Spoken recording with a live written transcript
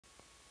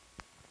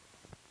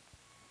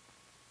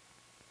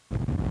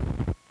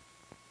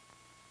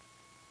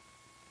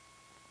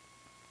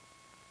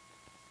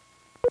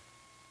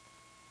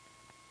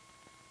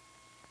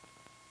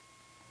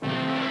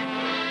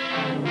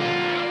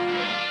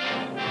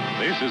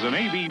This is an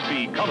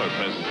ABC color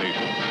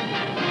presentation.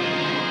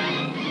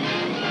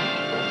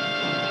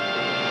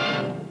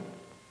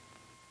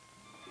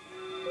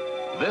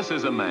 This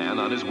is a man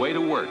on his way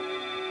to work,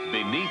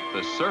 beneath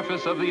the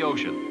surface of the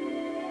ocean.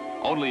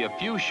 Only a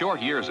few short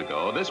years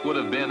ago, this would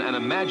have been an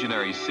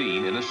imaginary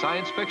scene in a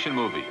science fiction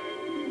movie.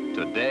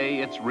 Today,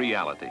 it's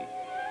reality.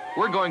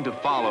 We're going to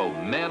follow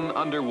men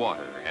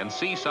underwater and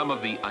see some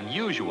of the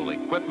unusual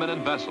equipment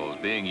and vessels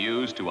being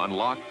used to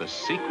unlock the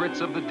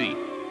secrets of the deep.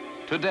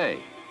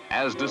 Today,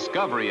 as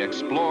Discovery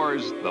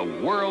explores the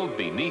world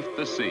beneath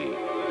the sea.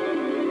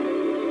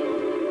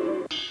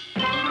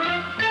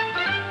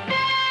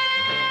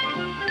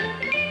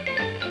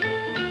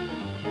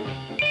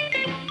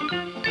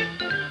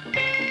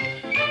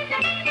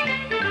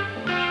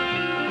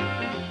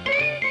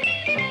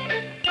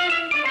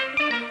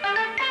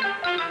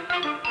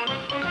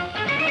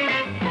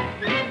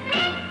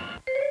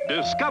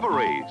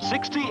 Discovery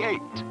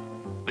 68,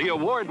 the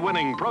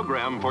award-winning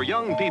program for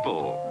young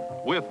people,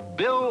 with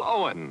Bill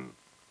Owen.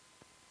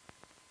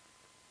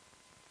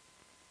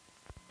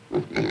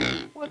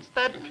 What's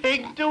that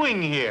pig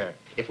doing here?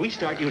 If we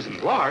start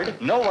using lard,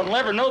 no one will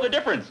ever know the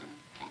difference.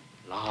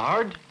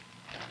 Lard?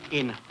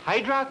 In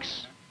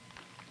Hydrox?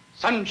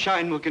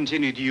 Sunshine will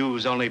continue to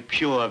use only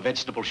pure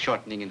vegetable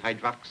shortening in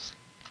Hydrox.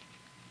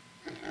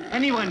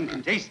 Anyone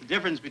can taste the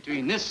difference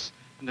between this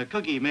and a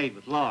cookie made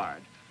with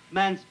lard.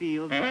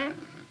 Mansfield,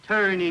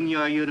 turn in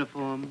your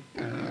uniform.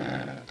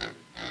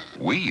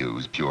 We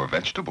use pure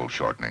vegetable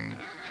shortening.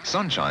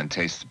 Sunshine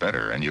tastes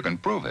better, and you can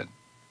prove it.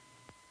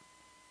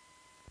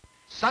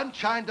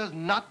 Sunshine does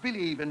not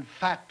believe in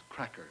fat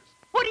crackers.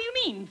 What do you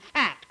mean,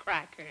 fat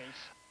crackers?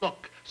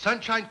 Look,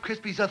 Sunshine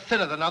Krispies are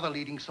thinner than other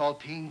leading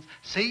saltines.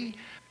 See?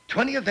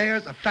 20 of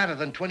theirs are fatter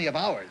than 20 of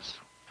ours.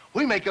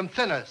 We make them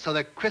thinner so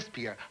they're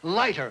crispier,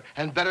 lighter,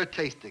 and better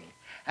tasting.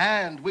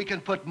 And we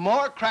can put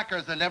more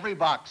crackers in every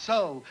box,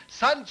 so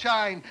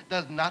Sunshine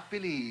does not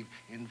believe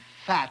in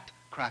fat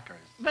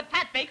crackers. But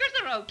fat bakers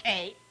are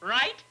okay,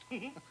 right?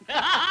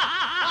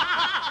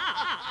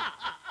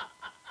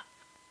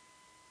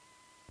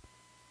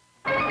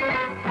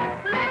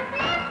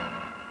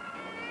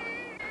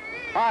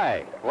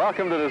 Hi,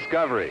 welcome to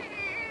Discovery.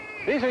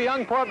 These are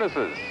young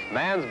porpoises,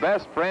 man's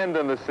best friend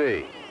in the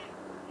sea.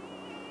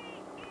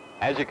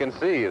 As you can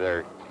see,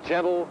 they're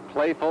gentle,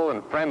 playful,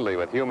 and friendly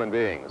with human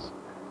beings.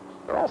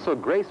 They're also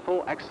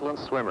graceful, excellent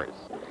swimmers.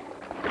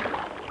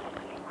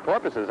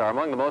 Porpoises are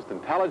among the most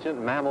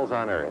intelligent mammals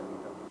on Earth.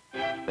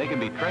 They can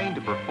be trained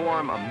to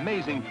perform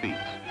amazing feats,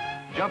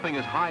 jumping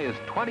as high as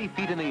 20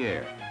 feet in the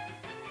air,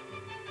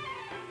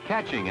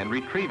 catching and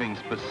retrieving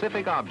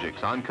specific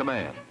objects on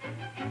command.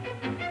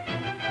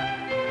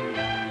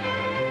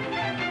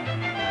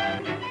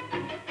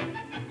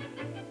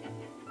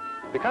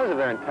 Because of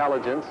their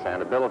intelligence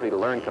and ability to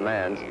learn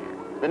commands,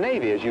 the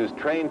Navy has used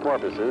trained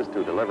porpoises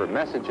to deliver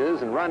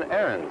messages and run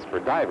errands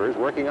for divers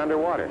working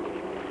underwater.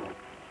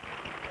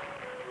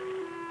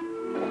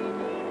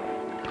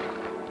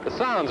 The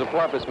sounds a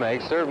porpoise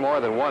makes serve more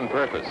than one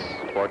purpose.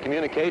 For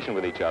communication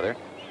with each other,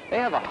 they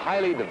have a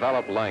highly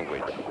developed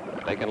language.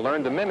 They can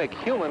learn to mimic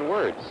human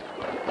words.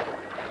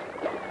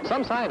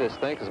 Some scientists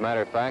think, as a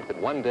matter of fact,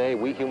 that one day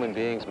we human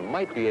beings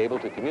might be able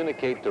to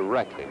communicate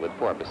directly with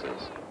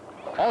porpoises.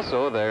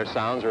 Also, their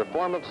sounds are a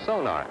form of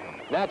sonar,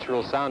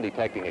 natural sound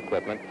detecting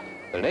equipment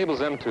that enables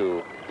them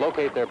to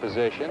locate their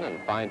position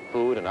and find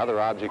food and other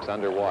objects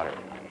underwater.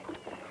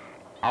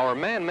 Our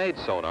man-made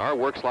sonar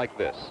works like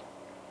this.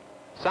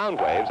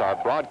 Sound waves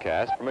are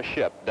broadcast from a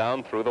ship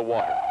down through the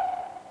water.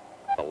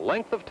 The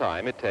length of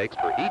time it takes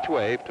for each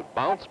wave to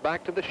bounce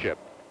back to the ship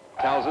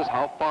tells us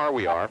how far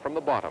we are from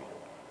the bottom.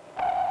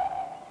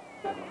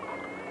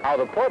 How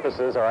the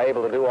porpoises are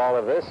able to do all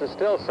of this is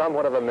still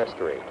somewhat of a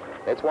mystery.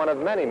 It's one of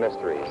many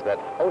mysteries that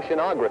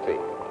oceanography,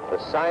 the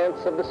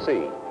science of the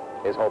sea,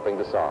 is hoping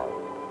to solve.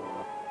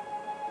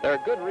 There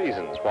are good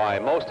reasons why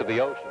most of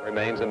the ocean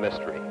remains a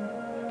mystery.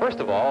 First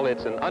of all,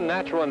 it's an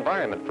unnatural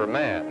environment for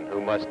man,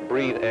 who must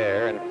breathe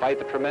air and fight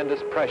the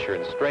tremendous pressure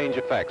and strange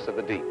effects of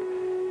the deep.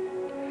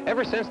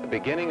 Ever since the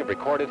beginning of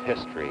recorded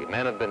history,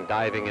 men have been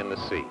diving in the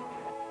sea.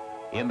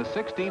 In the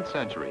 16th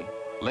century,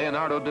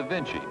 Leonardo da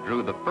Vinci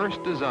drew the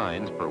first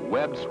designs for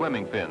webbed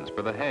swimming fins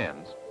for the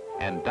hands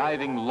and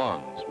diving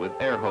lungs with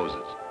air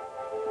hoses.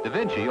 Da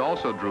Vinci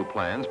also drew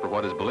plans for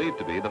what is believed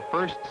to be the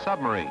first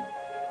submarine.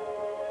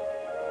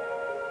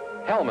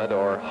 Helmet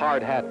or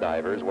hard hat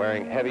divers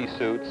wearing heavy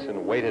suits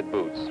and weighted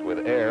boots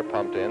with air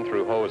pumped in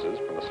through hoses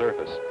from the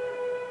surface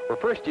were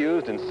first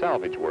used in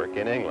salvage work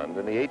in England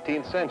in the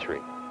 18th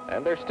century,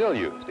 and they're still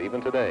used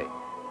even today.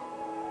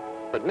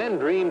 But men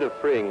dreamed of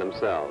freeing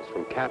themselves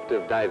from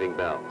captive diving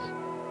bells,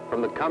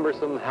 from the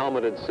cumbersome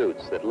helmeted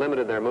suits that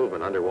limited their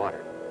movement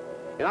underwater.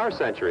 In our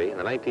century, in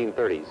the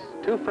 1930s,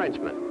 two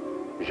Frenchmen,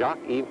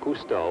 Jacques-Yves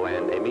Cousteau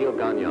and Émile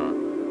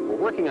Gagnon, were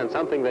working on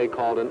something they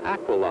called an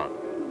aqualung.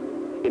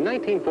 In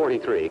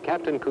 1943,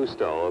 Captain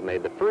Cousteau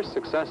made the first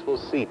successful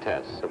sea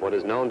tests of what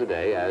is known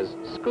today as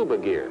scuba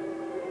gear.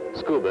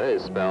 Scuba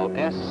is spelled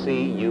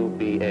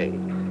S-C-U-B-A.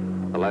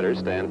 The letters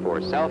stand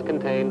for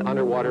self-contained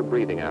underwater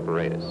breathing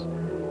apparatus.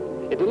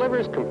 It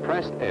delivers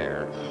compressed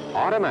air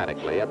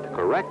automatically at the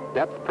correct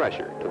depth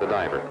pressure to the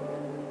diver.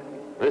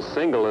 This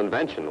single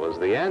invention was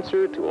the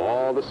answer to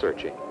all the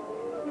searching.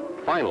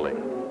 Finally,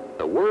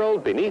 the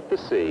world beneath the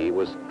sea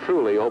was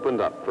truly opened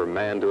up for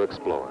man to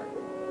explore.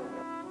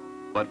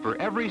 But for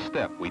every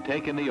step we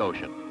take in the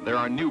ocean, there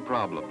are new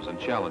problems and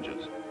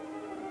challenges.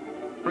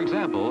 For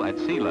example, at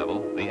sea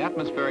level, the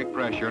atmospheric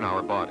pressure in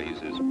our bodies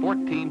is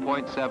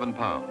 14.7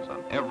 pounds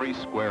on every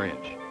square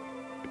inch.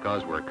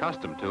 Because we're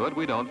accustomed to it,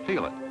 we don't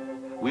feel it.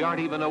 We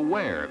aren't even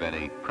aware of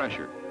any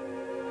pressure.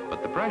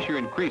 But the pressure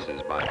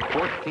increases by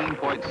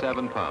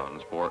 14.7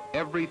 pounds for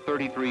every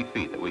 33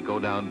 feet that we go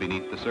down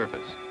beneath the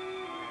surface.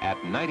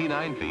 At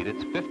 99 feet,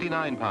 it's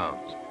 59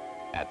 pounds.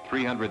 At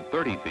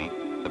 330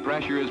 feet, the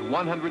pressure is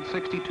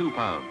 162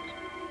 pounds.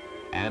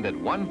 And at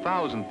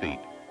 1,000 feet,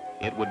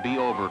 it would be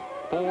over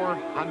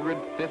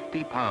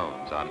 450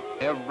 pounds on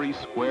every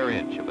square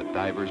inch of a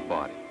diver's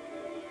body.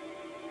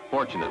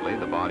 Fortunately,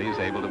 the body is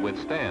able to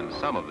withstand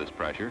some of this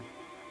pressure,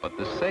 but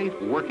the safe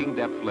working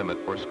depth limit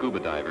for scuba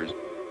divers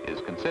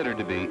is considered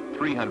to be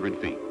 300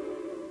 feet.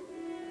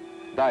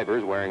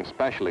 Divers wearing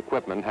special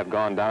equipment have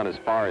gone down as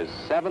far as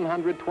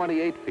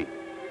 728 feet.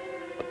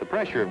 But the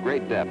pressure of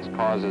great depths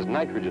causes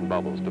nitrogen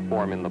bubbles to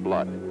form in the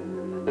blood.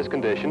 This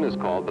condition is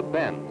called the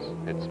bends.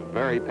 It's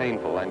very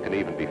painful and can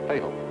even be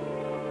fatal.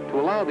 To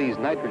allow these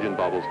nitrogen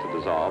bubbles to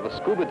dissolve, a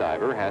scuba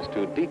diver has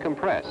to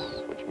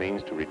decompress, which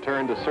means to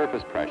return to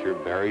surface pressure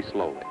very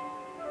slowly.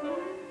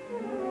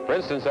 For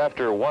instance,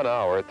 after 1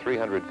 hour at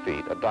 300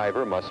 feet, a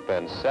diver must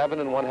spend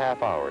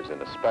 7.5 hours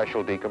in a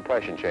special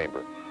decompression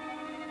chamber.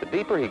 The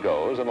deeper he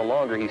goes and the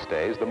longer he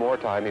stays, the more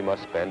time he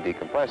must spend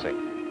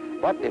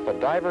decompressing. But if a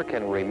diver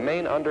can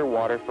remain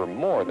underwater for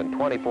more than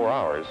 24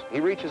 hours, he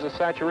reaches a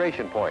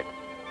saturation point.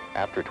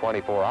 After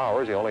 24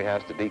 hours, he only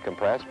has to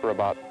decompress for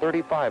about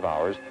 35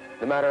 hours,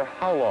 no matter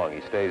how long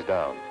he stays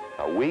down,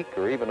 a week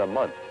or even a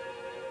month.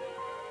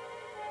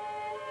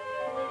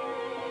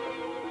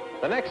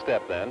 The next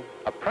step, then,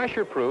 a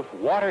pressure-proof,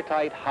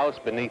 watertight house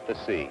beneath the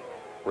sea,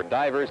 where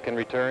divers can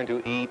return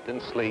to eat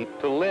and sleep,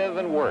 to live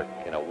and work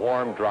in a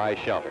warm, dry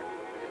shelter.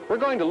 We're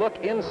going to look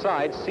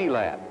inside Sea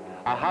Lab,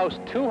 a house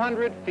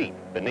 200 feet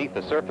beneath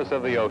the surface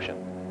of the ocean.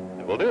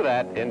 And we'll do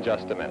that in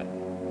just a minute.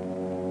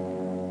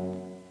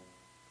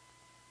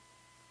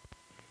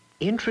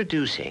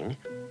 Introducing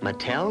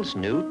Mattel's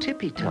new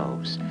Tippy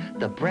Toes,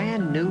 the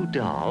brand new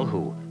doll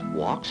who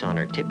walks on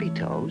her tippy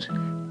toes,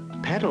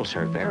 pedals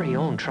her very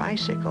own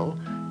tricycle,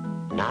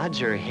 nods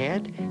her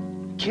head,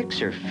 kicks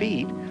her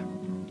feet,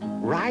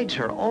 rides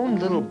her own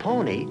little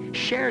pony,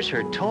 shares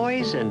her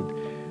toys,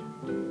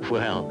 and,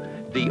 well,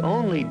 the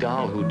only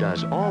doll who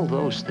does all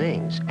those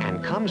things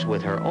and comes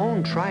with her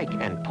own trike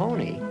and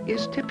pony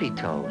is Tippy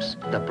Toes,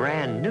 the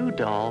brand new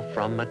doll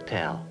from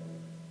Mattel.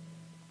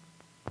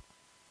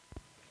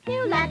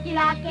 New Lucky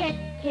Locket,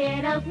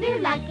 kiddos, new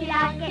Lucky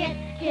Locket,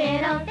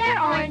 kiddos. They're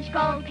orange,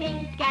 gold,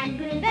 pink, and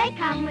blue. They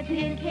come with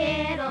new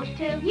kiddos,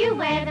 too. You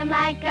wear them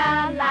like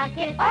a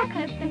locket or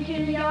clip them to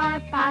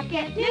your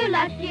pocket. New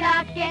Lucky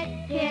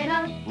Locket,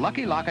 kiddos.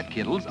 Lucky Locket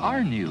Kiddles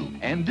are new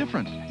and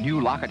different.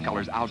 New Locket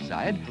colors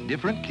outside,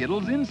 different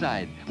Kiddles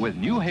inside, with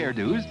new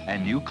hairdos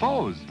and new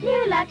clothes.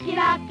 New Lucky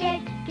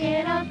Locket,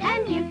 kiddos,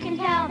 and you can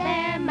tell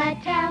they're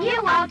Mattel.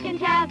 You all can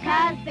tell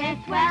 'cause they're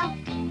swell.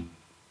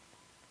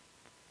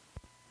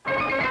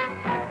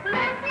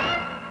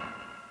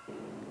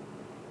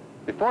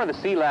 Before the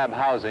Sea Lab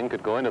housing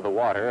could go into the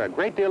water, a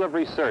great deal of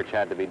research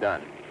had to be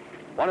done.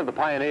 One of the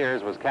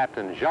pioneers was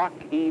Captain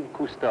Jacques-Yves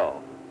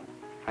Cousteau.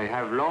 I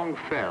have long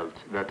felt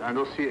that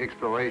undersea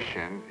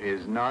exploration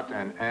is not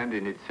an end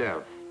in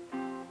itself,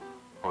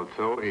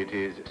 although it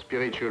is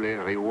spiritually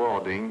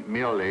rewarding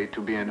merely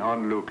to be an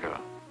onlooker.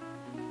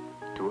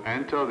 To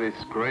enter this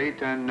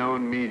great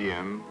unknown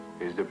medium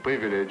is the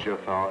privilege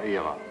of our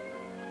era.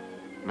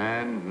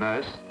 Man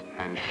must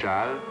and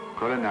shall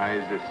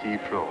colonize the sea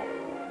floor.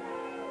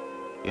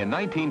 In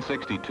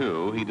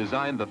 1962, he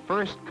designed the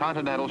first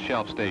continental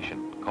shelf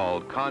station,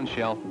 called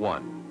Conshelf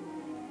 1.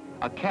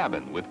 A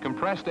cabin with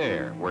compressed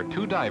air where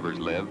 2 divers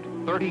lived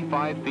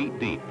 35 feet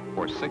deep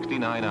for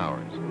 69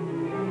 hours.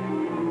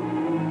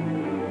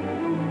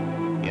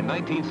 In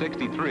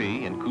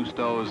 1963, in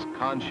Cousteau's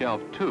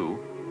Conshelf 2,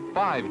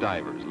 5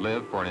 divers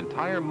lived for an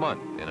entire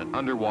month in an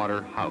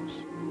underwater house,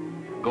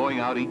 going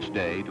out each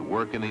day to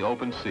work in the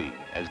open sea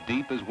as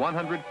deep as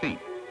 100 feet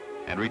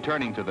and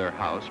returning to their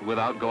house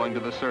without going to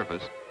the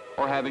surface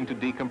or having to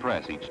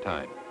decompress each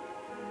time.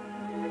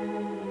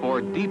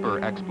 For deeper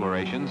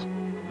explorations,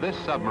 this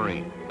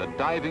submarine, the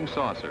diving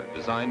saucer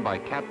designed by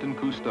Captain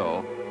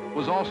Cousteau,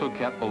 was also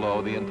kept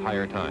below the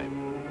entire time.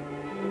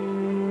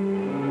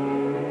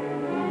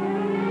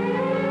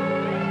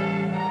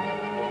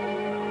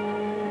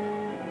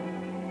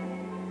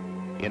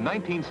 In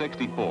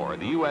 1964,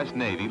 the U.S.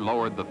 Navy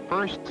lowered the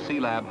first Sea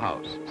Lab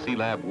house, Sea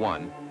Lab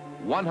 1,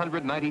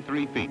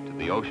 193 feet to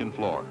the ocean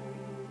floor.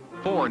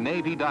 4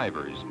 Navy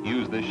divers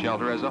used this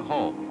shelter as a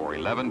home for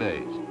 11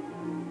 days.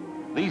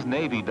 These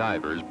Navy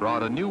divers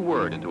brought a new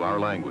word into our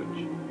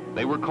language,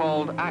 They were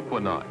called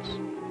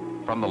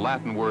aquanauts, from the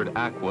Latin word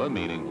aqua,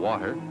 meaning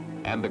water,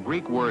 and the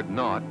Greek word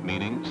naut,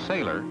 meaning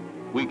sailor,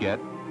 we get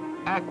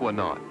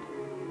aquanaut.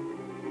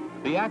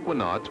 The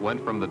aquanauts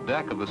went from the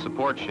deck of the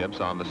support ships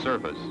on the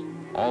surface,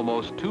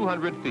 almost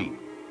 200 feet,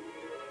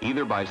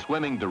 either by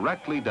swimming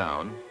directly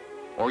down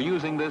or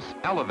using this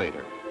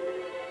elevator,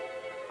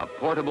 a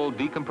portable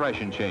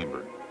decompression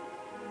chamber.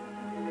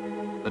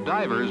 The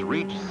divers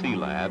reached Sea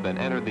Lab and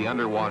entered the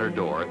underwater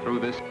door through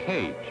this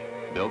cage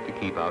built to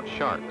keep out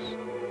sharks.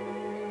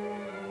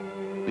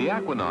 The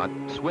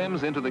aquanaut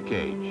swims into the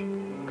cage,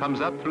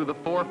 comes up through the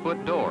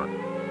 4-foot door.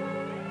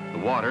 The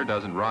water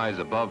doesn't rise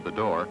above the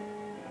door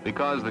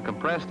because the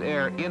compressed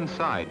air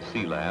inside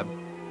Sea Lab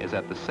is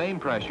at the same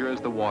pressure as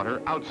the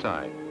water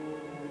outside.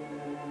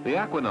 The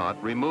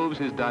aquanaut removes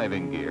his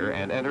diving gear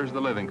and enters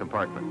the living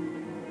compartment.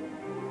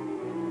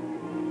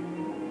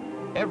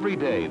 Every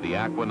day, the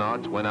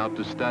aquanauts went out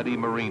to study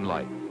marine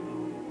life,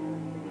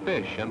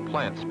 fish and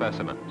plant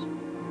specimens,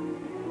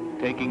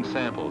 taking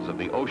samples of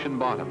the ocean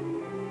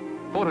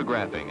bottom,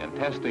 photographing and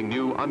testing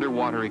new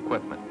underwater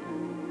equipment.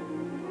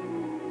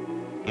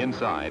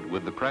 Inside,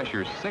 with the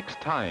pressure 6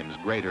 times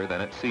greater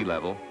than at sea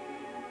level,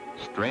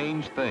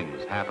 strange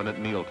things happen at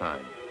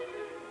mealtime.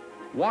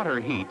 Water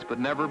heats but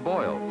never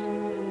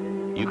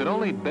boils. You can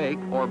only bake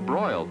or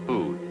broil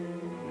food,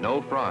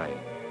 no frying.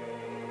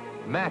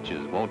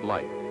 Matches won't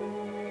light.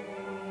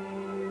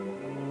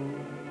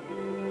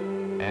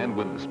 And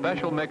with the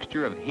special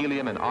mixture of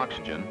helium and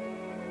oxygen,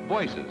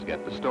 voices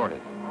get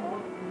distorted.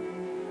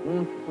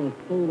 This is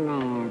Sea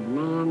Lab,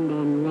 manned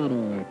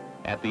and ready.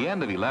 At the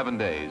end of 11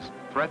 days,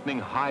 threatening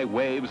high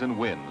waves and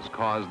winds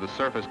caused the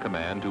Surface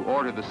Command to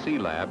order the Sea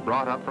Lab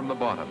brought up from the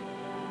bottom.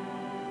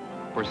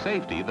 For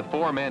safety, the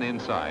 4 men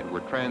inside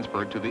were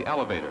transferred to the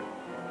elevator,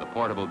 the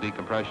portable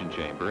decompression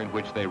chamber in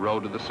which they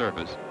rode to the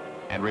surface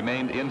and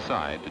remained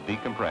inside to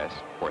decompress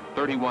for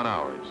 31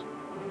 hours.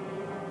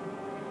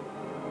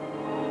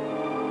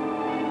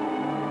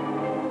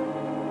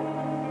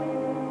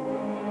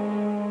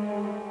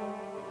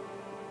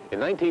 In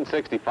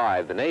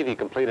 1965, the Navy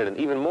completed an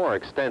even more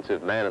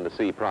extensive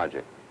man-in-the-sea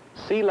project,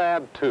 Sea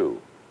Lab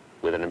 2,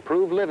 with an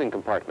improved living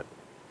compartment.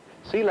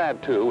 Sea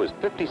Lab 2 was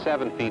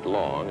 57 feet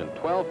long and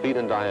 12 feet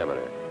in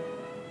diameter.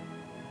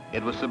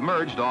 It was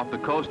submerged off the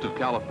coast of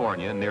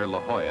California near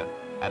La Jolla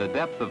at a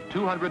depth of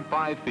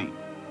 205 feet.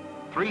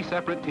 3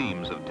 separate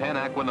teams of 10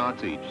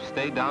 aquanauts each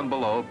stayed down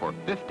below for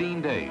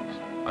 15 days,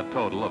 a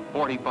total of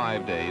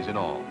 45 days in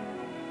all.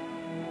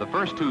 The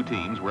first 2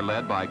 teams were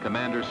led by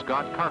Commander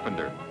Scott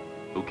Carpenter,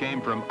 who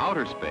came from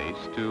outer space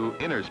to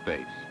inner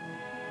space.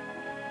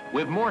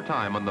 With more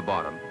time on the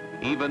bottom,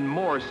 even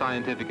more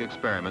scientific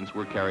experiments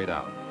were carried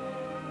out.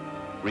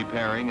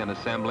 Repairing and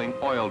assembling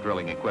oil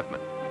drilling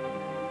equipment,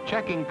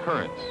 checking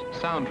currents,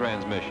 sound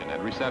transmission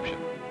and reception,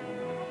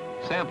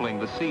 sampling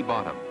the sea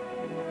bottom,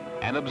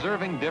 and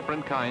observing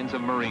different kinds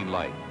of marine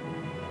life.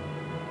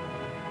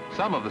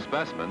 Some of the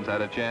specimens had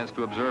a chance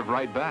to observe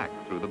right back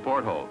through the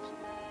portholes.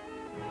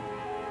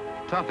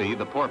 Tuffy,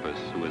 the porpoise,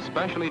 who is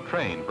specially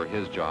trained for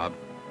his job,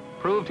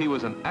 proved he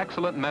was an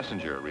excellent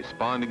messenger,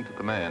 responding to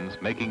commands,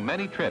 making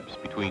many trips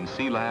between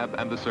Sea Lab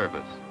and the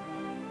surface.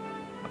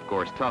 Of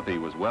course, Tuffy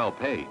was well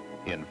paid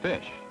in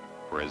fish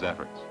for his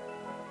efforts.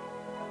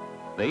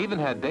 They even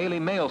had daily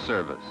mail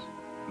service.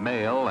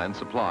 Mail and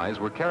supplies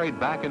were carried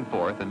back and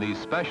forth in these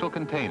special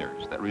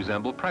containers that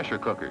resemble pressure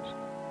cookers.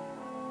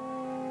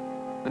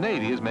 The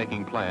Navy is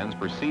making plans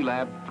for Sea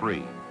Lab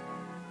 3.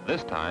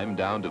 This time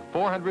down to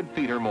 400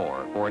 feet or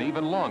more for an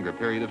even longer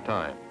period of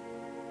time.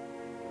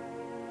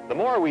 The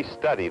more we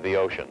study the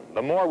ocean,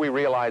 the more we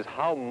realize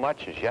how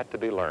much is yet to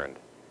be learned.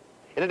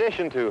 In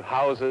addition to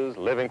houses,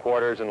 living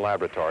quarters, and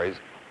laboratories,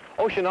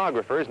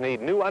 oceanographers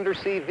need new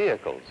undersea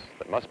vehicles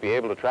that must be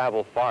able to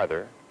travel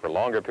farther for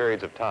longer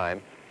periods of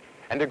time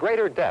and to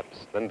greater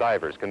depths than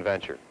divers can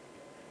venture.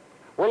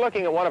 We're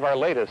looking at one of our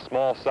latest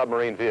small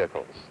submarine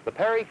vehicles, the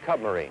Perry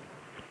Submarine.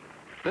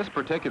 This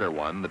particular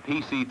one, the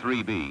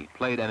PC-3B,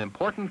 played an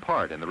important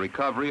part in the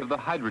recovery of the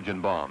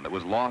hydrogen bomb that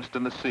was lost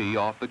in the sea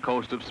off the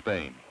coast of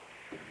Spain.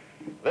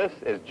 This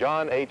is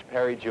John H.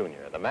 Perry,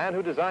 Jr., the man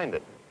who designed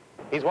it.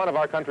 He's one of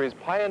our country's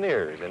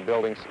pioneers in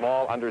building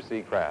small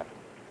undersea craft.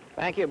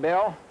 Thank you,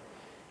 Bill.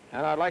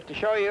 And I'd like to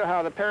show you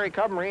how the Perry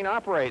Submarine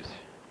operates.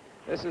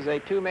 This is a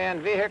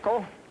 2-man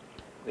vehicle.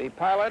 The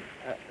pilot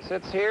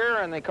sits here,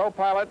 and the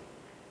co-pilot,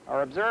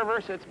 our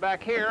observer, sits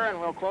back here, and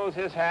we'll close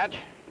his hatch.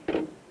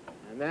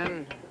 And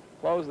then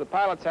close the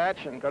pilot's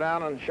hatch and go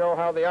down and show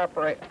how they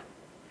operate.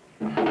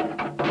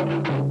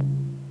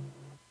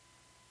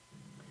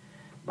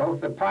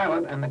 Both the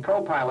pilot and the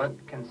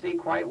co-pilot can see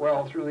quite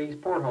well through these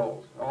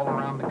portholes all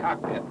around the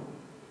cockpit.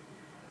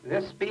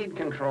 This speed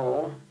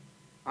control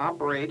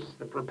operates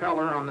the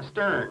propeller on the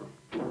stern.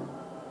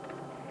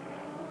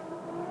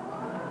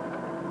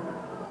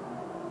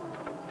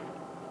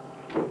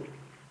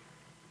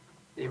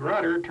 The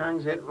rudder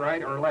turns it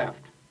right or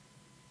left.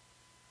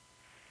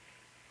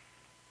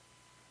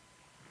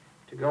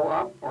 To go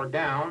up or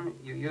down,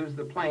 you use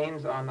the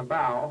planes on the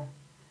bow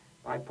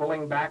by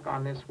pulling back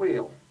on this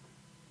wheel.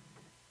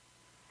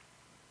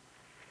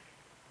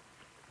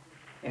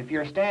 If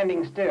you're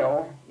standing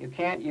still, you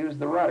can't use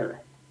the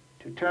rudder.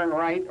 To turn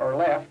right or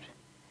left,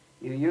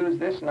 you use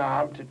this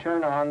knob to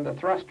turn on the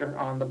thruster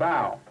on the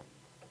bow.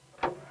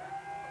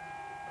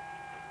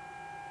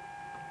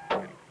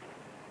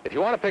 If you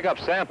want to pick up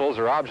samples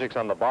or objects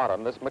on the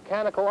bottom, this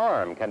mechanical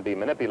arm can be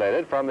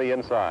manipulated from the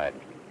inside.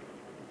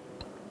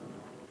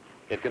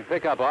 It can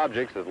pick up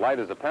objects as light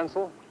as a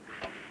pencil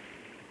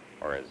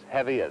or as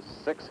heavy as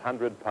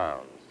 600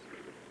 pounds.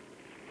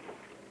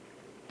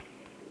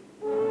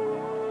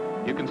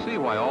 You can see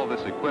why all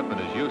this equipment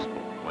is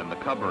useful when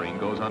the submarine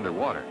goes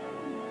underwater.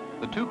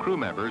 The two crew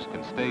members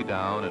can stay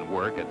down and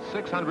work at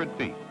 600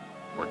 feet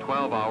for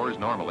 12 hours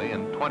normally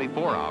and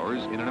 24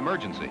 hours in an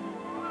emergency,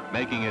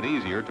 making it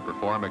easier to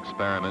perform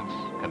experiments,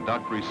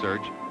 conduct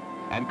research,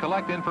 and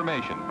collect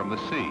information from the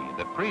sea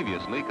that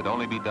previously could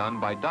only be done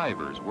by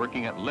divers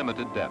working at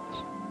limited depths.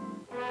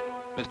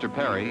 Mr.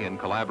 Perry, in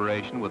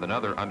collaboration with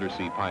another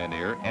undersea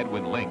pioneer,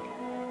 Edwin Link,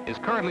 is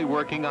currently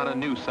working on a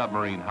new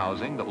submarine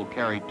housing that will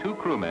carry 2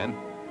 crewmen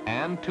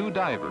and 2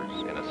 divers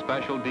in a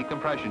special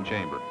decompression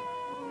chamber.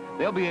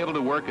 They'll be able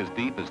to work as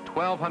deep as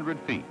 1,200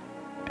 feet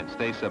and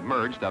stay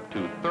submerged up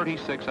to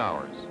 36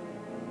 hours.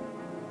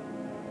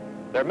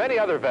 There are many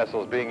other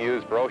vessels being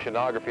used for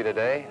oceanography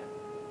today,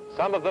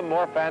 some of them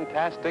more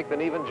fantastic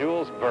than even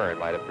Jules Verne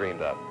might have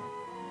dreamed of.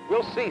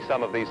 We'll see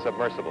some of these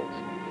submersibles,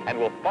 and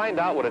we'll find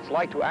out what it's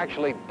like to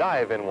actually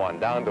dive in one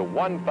down to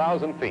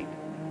 1,000 feet.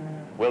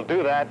 We'll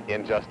do that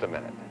in just a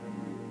minute.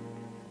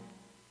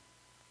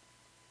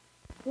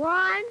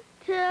 1,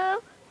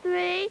 2,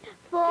 3,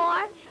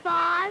 4,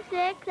 5,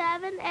 6,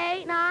 7,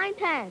 8, 9,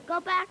 10.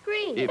 Go back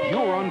green. If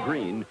you're on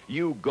green,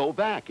 you go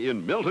back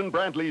in Milton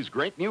Bradley's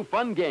great new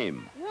fun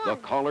game. The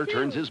caller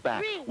turns his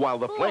back while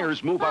the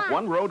players move up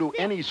one row to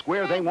any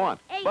square they want.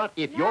 But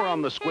if you're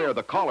on the square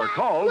the caller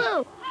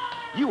calls,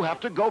 you have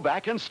to go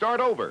back and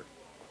start over.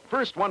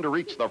 First one to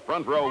reach the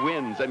front row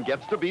wins and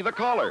gets to be the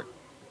caller.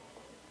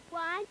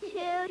 1, 2, 3,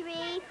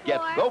 4,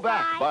 Get Go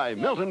Back 5, by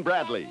 6, Milton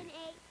Bradley. 7,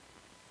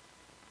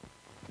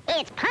 8.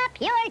 It's Pop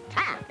Your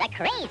Top, the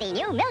crazy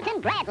new Milton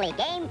Bradley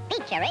game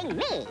featuring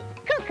me,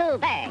 Cuckoo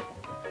Bird.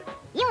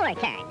 Your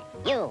turn.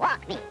 You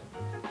walk me.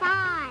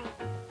 5.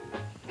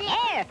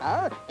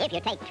 Careful. If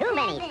you take too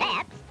many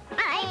steps,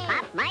 I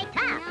pop my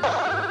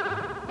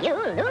top. You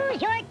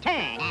lose your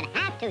turn and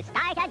have to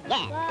start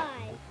again.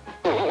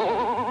 5.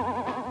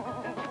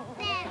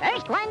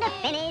 First one to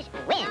finish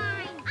wins.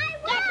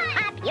 Get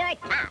Pop Your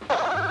Top.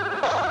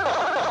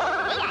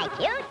 Ain't I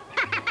cute?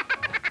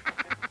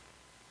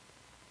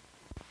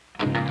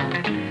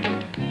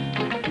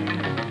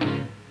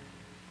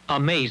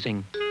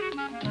 Amazing.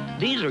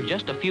 These are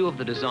just a few of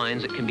the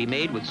designs that can be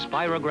made with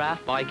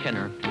Spirograph by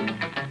Kenner.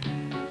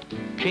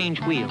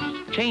 Change wheels,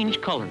 change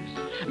colors.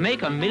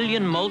 Make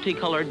 1,000,000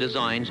 multicolored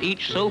designs,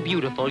 each so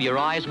beautiful your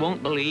eyes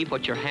won't believe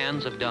what your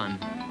hands have done.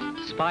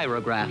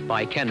 Spirograph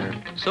by Kenner.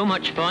 So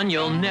much fun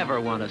you'll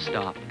never want to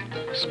stop.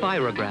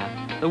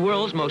 Spirograph, the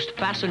world's most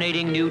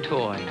fascinating new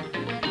toy.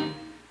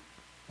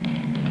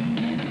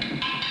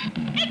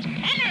 It's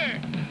Kenner!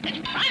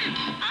 It's fun!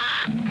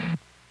 Ah!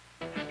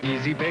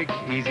 Easy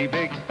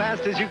bake,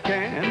 fast as you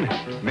can.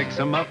 Mix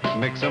 'em up,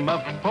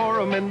 pour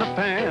 'em in the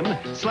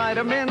pan. Slide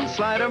 'em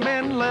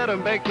in, let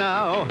 'em bake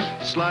now.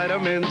 Slide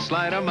 'em in,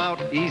 slide 'em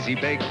out, Easy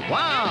Bake,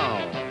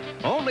 wow!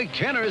 Only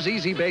Kenner's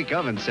Easy Bake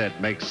oven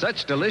set makes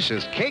such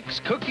delicious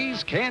cakes,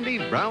 cookies, candy,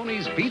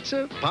 brownies,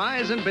 pizza,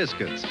 pies, and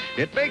biscuits.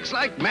 It bakes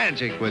like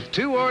magic with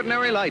 2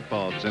 ordinary light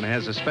bulbs and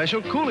has a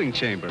special cooling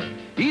chamber.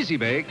 Easy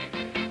Bake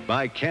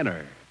by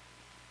Kenner.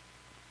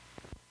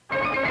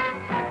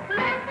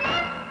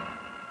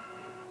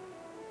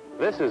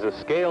 This is a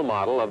scale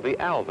model of the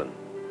Alvin,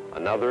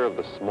 another of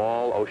the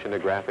small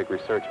oceanographic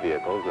research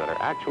vehicles that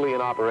are actually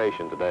in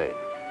operation today.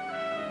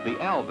 The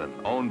Alvin,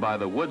 owned by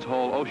the Woods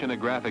Hole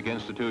Oceanographic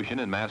Institution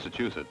in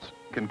Massachusetts,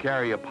 can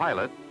carry a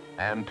pilot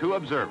and 2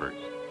 observers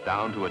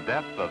down to a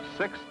depth of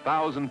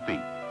 6,000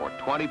 feet for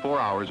 24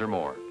 hours or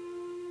more.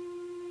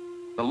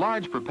 The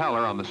large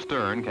propeller on the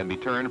stern can be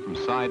turned from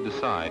side to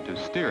side to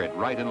steer it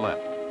right and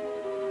left.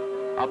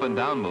 Up and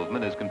down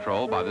movement is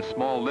controlled by the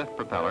small lift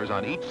propellers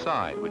on each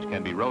side, which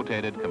can be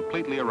rotated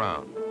completely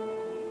around.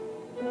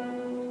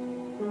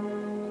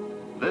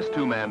 This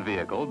 2-man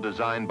vehicle,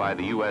 designed by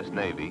the U.S.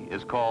 Navy,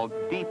 is called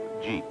Deep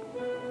Jeep.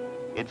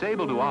 It's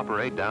able to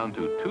operate down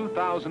to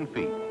 2,000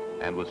 feet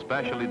and was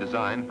specially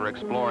designed for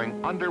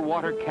exploring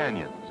underwater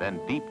canyons and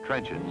deep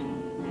trenches.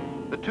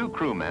 The 2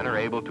 crewmen are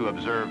able to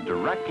observe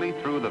directly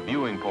through the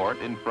viewing port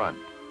in front.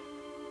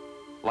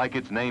 Like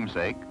its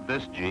namesake,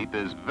 this Jeep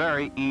is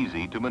very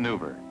easy to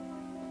maneuver.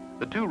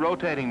 The 2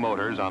 rotating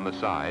motors on the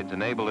sides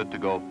enable it to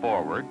go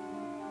forward,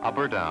 up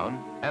or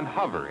down, and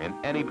hover in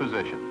any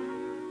position.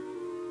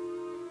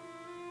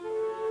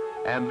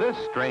 And this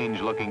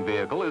strange-looking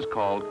vehicle is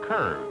called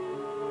Curve.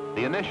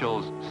 The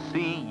initials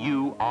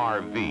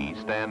CURV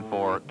stand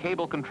for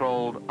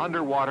Cable-Controlled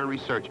Underwater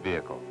Research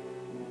Vehicle.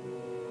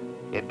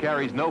 It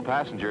carries no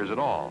passengers at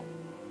all.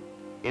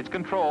 It's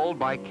controlled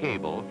by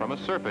cable from a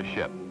surface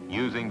ship,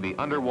 using the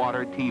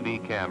underwater TV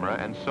camera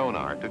and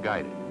sonar to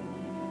guide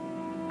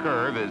it.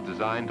 curve is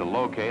designed to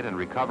locate and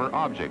recover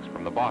objects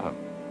from the bottom.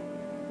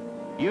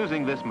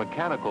 Using this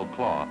mechanical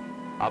claw,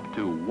 up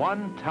to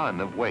 1 ton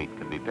of weight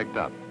can be picked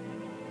up.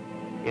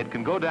 It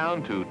can go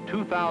down to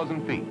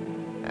 2,000 feet,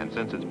 and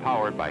since it's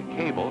powered by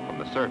cable from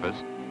the surface,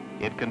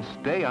 it can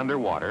stay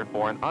underwater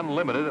for an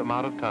unlimited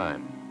amount of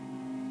time.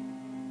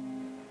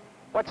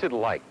 What's it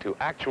like to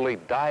actually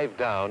dive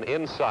down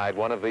inside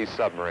one of these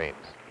submarines?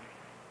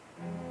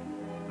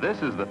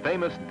 This is the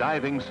famous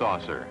diving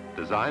saucer,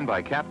 designed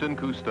by Captain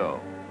Cousteau.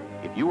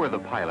 If you were the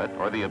pilot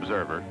or the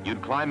observer,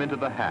 you'd climb into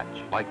the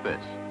hatch like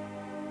this.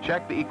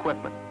 Check the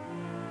equipment,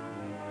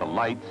 the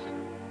lights,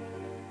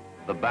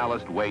 the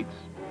ballast weights,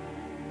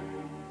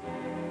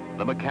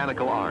 the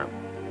mechanical arm.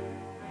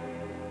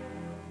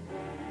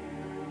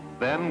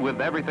 Then, with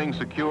everything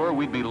secure,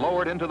 we'd be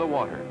lowered into the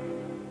water.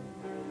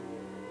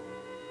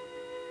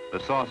 The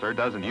saucer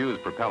doesn't use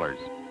propellers.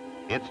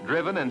 It's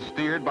driven and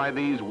steered by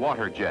these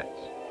water jets.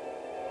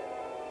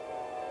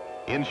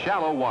 In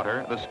shallow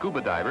water, the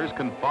scuba divers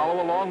can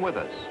follow along with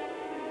us,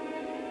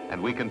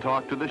 and we can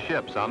talk to the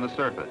ships on the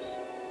surface.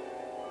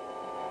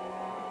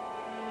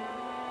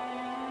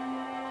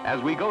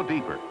 As we go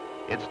deeper,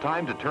 it's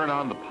time to turn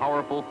on the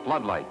powerful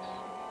floodlights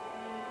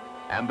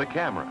and the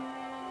camera.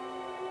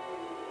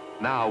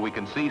 Now we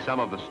can see some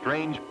of the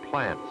strange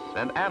plants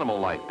and animal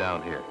life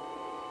down here,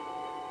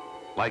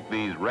 like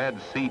these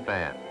red sea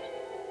fans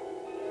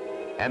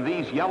and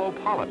these yellow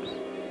polyps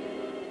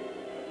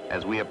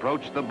as we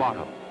approach the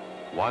bottom,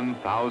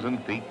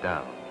 1,000 feet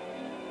down.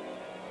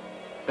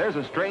 There's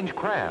a strange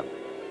crab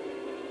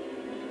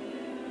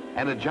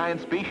and a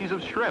giant species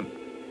of shrimp,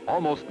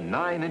 almost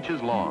 9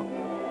 inches long.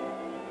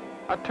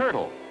 A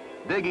turtle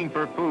digging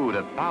for food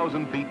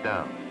 1,000 feet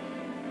down.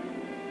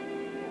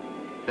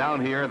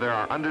 Down here, there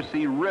are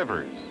undersea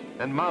rivers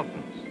and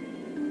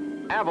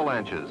mountains,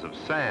 avalanches of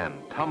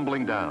sand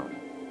tumbling down.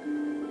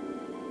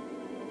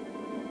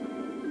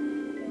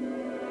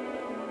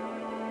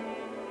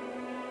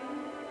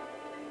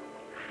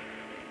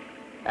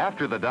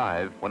 After the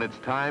dive, when it's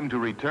time to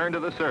return to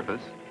the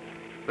surface,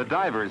 the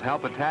divers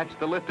help attach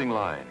the lifting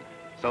line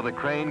so the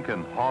crane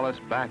can haul us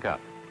back up.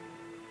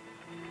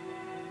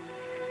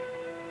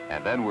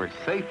 And then we're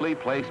safely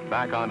placed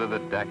back onto the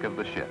deck of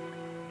the ship.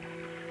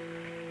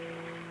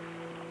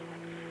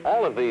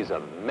 All of these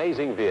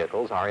amazing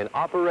vehicles are in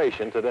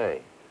operation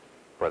today.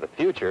 For the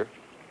future,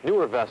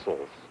 newer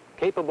vessels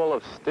capable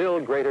of still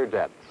greater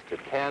depths to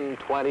 10,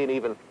 20, and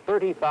even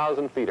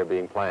 30,000 feet are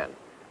being planned,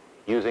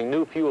 using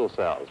new fuel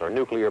cells or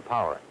nuclear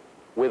power,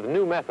 with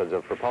new methods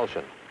of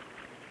propulsion,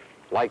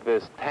 like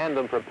this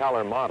tandem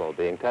propeller model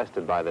being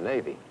tested by the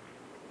Navy.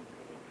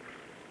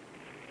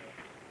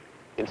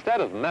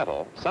 Instead of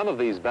metal, some of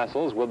these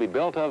vessels will be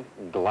built of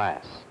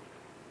glass.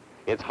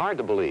 It's hard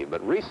to believe,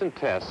 but recent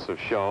tests have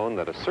shown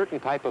that a certain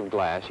type of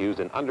glass used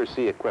in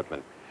undersea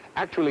equipment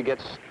actually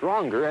gets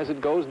stronger as it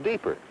goes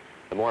deeper.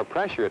 The more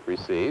pressure it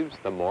receives,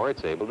 the more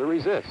it's able to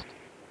resist.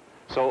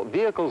 So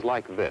vehicles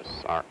like this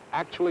are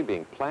actually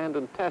being planned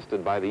and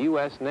tested by the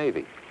U.S.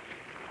 Navy.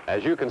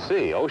 As you can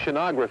see,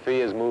 oceanography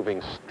is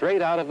moving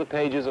straight out of the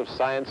pages of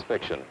science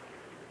fiction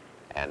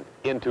and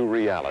into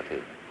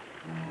reality.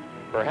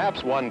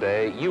 Perhaps one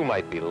day you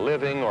might be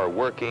living or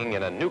working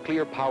in a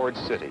nuclear-powered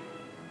city,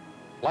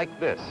 like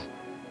this,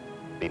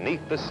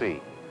 beneath the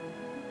sea,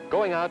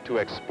 going out to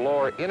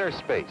explore inner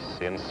space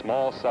in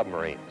small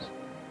submarines,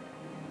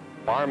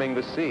 farming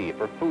the sea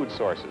for food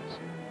sources,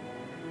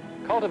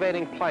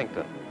 cultivating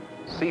plankton,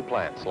 sea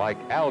plants like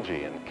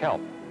algae and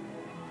kelp,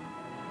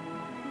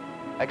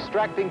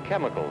 extracting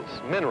chemicals,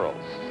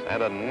 minerals,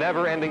 and a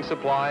never-ending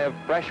supply of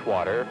fresh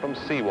water from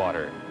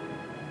seawater.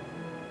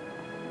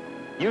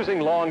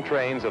 Using long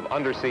trains of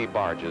undersea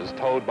barges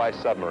towed by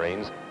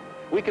submarines,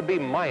 we could be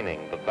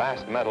mining the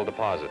vast metal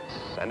deposits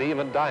and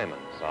even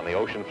diamonds on the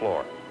ocean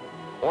floor,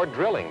 or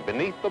drilling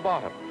beneath the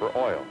bottom for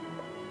oil.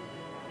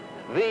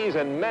 These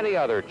and many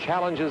other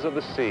challenges of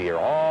the sea are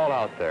all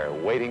out there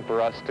waiting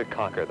for us to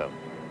conquer them.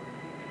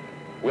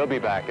 We'll be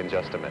back in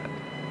just a minute.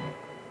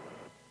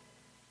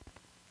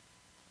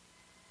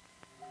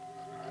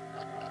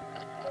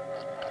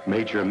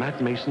 Major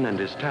Matt Mason and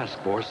his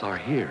task force are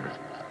here.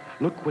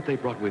 Look what they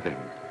brought with him.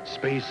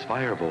 Space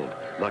Firebolt,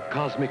 the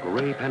cosmic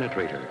ray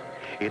penetrator.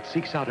 It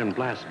seeks out and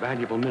blasts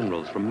valuable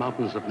minerals from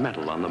mountains of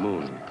metal on the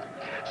moon.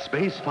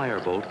 Space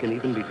Firebolt can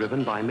even be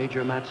driven by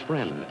Major Matt's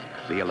friend,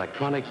 the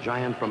electronic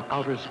giant from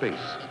outer space,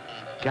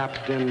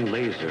 Captain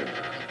Laser.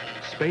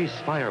 Space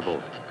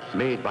Firebolt,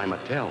 made by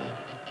Mattel.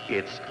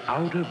 It's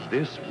out of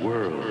this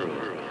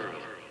world.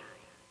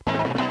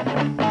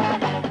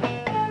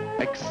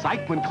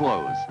 Excitement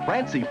clothes,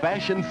 Francie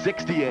Fashion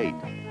 68.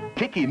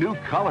 Kicky new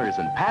colors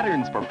and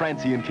patterns for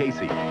Francie and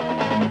Casey.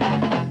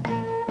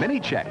 Mini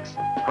checks,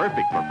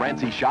 perfect for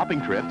Francie's shopping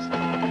trips.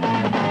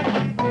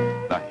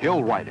 The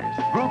Hill Riders,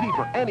 groovy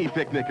for any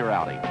picnic or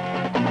outing.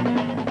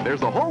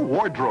 There's a whole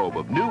wardrobe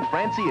of new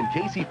Francie and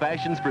Casey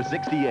fashions for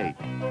 68.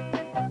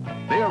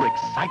 They're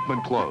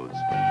excitement clothes.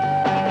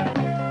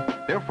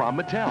 They're from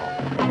Mattel.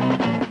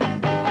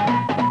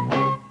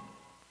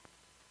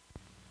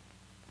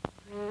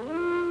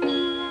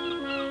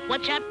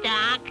 What's up,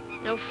 Doc?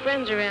 No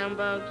friends around,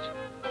 Bugs.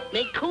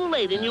 Make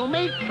Kool-Aid and you'll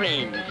make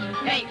friends.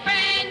 Make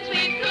friends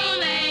with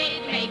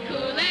Kool-Aid. Make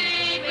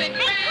Kool-Aid with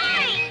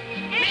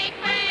friends. Make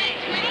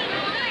friends with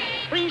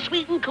Kool-Aid. Free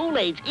sweetened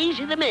Kool-Aid's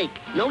easy to make.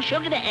 No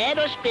sugar to add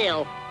or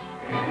spill.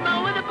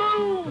 Lower the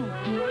boom.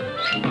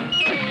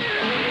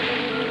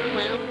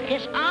 Well,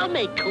 guess I'll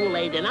make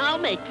Kool-Aid and I'll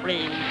make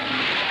friends.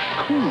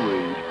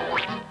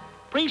 Kool-Aid.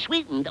 Free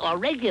sweetened or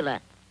regular.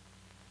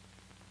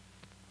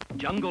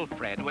 Jungle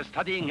Fred was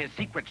studying his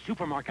secret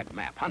supermarket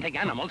map, hunting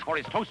animals for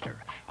his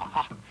toaster.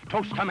 Aha!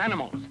 Toast-em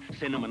animals,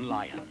 cinnamon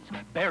lions,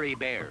 berry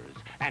bears,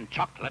 and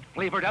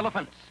chocolate-flavored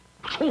elephants.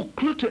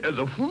 Chocolate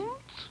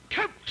elephants?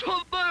 Capture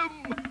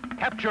them!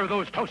 Capture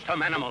those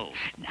toast-em animals.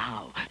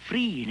 Now,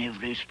 free in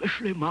every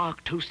specially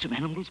marked Toast-em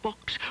Animals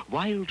box,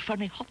 wild,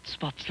 funny hot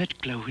spots that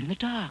glow in the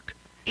dark.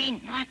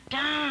 In the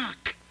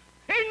dark!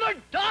 In the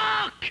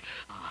dark!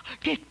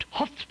 Get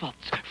hot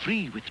spots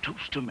free with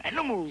Toast-em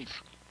Animals.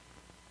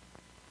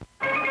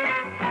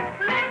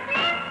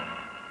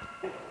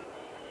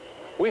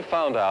 We've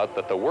found out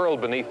that the world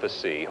beneath the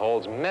sea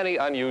holds many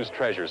unused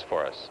treasures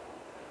for us.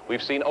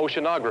 We've seen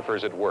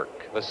oceanographers at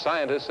work, the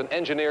scientists and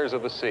engineers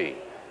of the sea.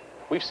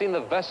 We've seen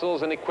the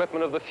vessels and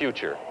equipment of the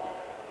future.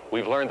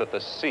 We've learned that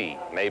the sea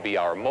may be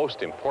our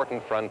most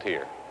important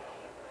frontier.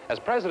 As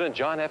President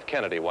John F.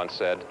 Kennedy once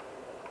said,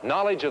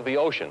 knowledge of the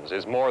oceans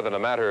is more than a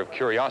matter of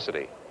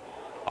curiosity.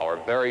 Our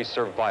very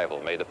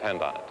survival may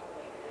depend on it.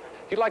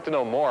 If you'd like to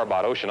know more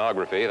about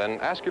oceanography, then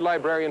ask your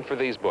librarian for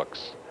these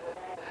books.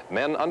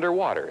 Men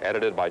Underwater,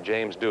 edited by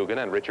James Dugan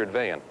and Richard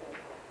Vahan,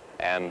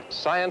 and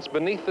Science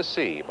Beneath the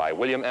Sea by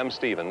William M.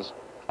 Stevens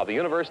of the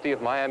University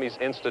of Miami's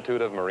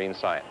Institute of Marine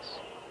Science.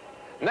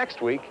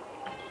 Next week,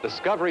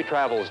 Discovery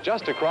travels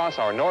just across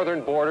our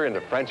northern border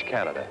into French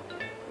Canada.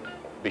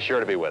 Be sure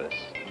to be with us.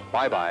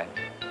 Bye-bye.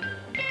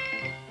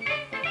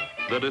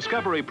 The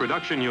Discovery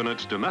Production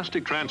Unit's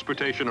domestic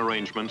transportation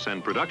arrangements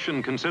and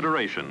production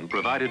consideration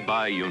provided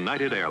by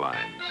United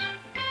Airlines.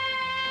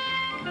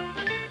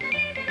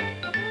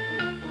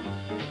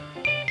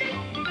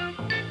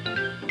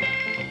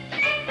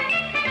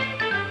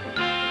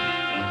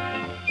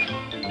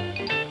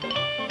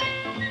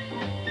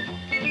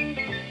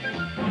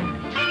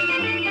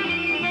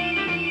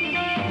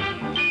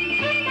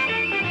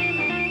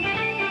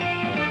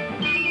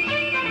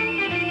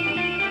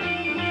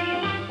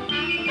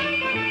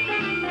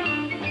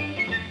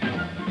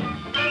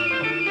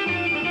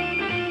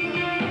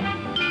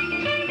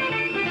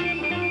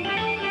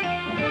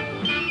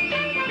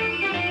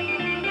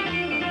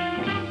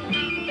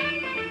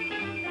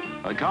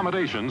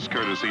 Accommodations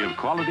courtesy of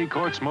Quality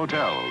Courts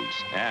Motels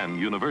and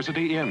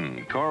University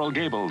Inn, Coral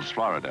Gables,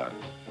 Florida.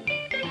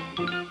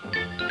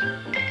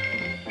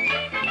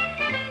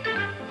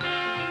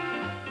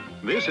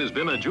 This has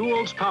been a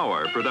Jules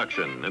Power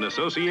production in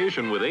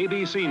association with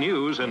ABC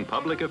News and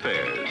Public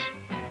Affairs.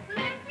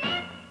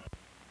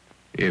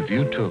 If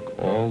you took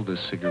all the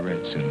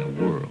cigarettes in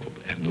the world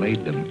and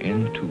laid them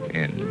end to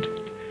end,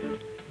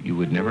 you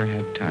would never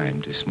have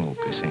time to smoke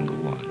a single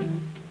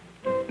one.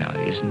 Now,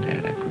 isn't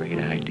that a great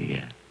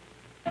idea?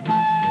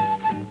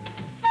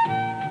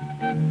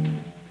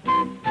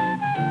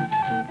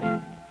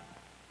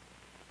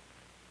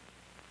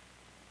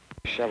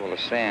 Shovel the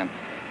sand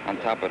on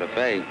top of the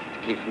bay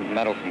to keep the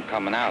metal from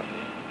coming out.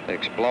 They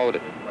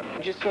exploded. I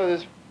just saw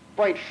this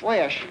bright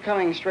flash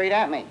coming straight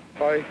at me.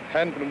 If I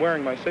hadn't been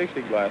wearing my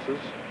safety glasses,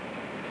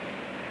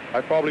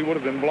 I probably would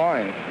have been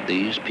blind.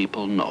 These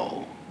people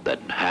know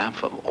that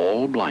half of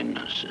all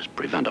blindness is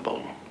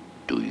preventable.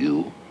 Do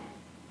you?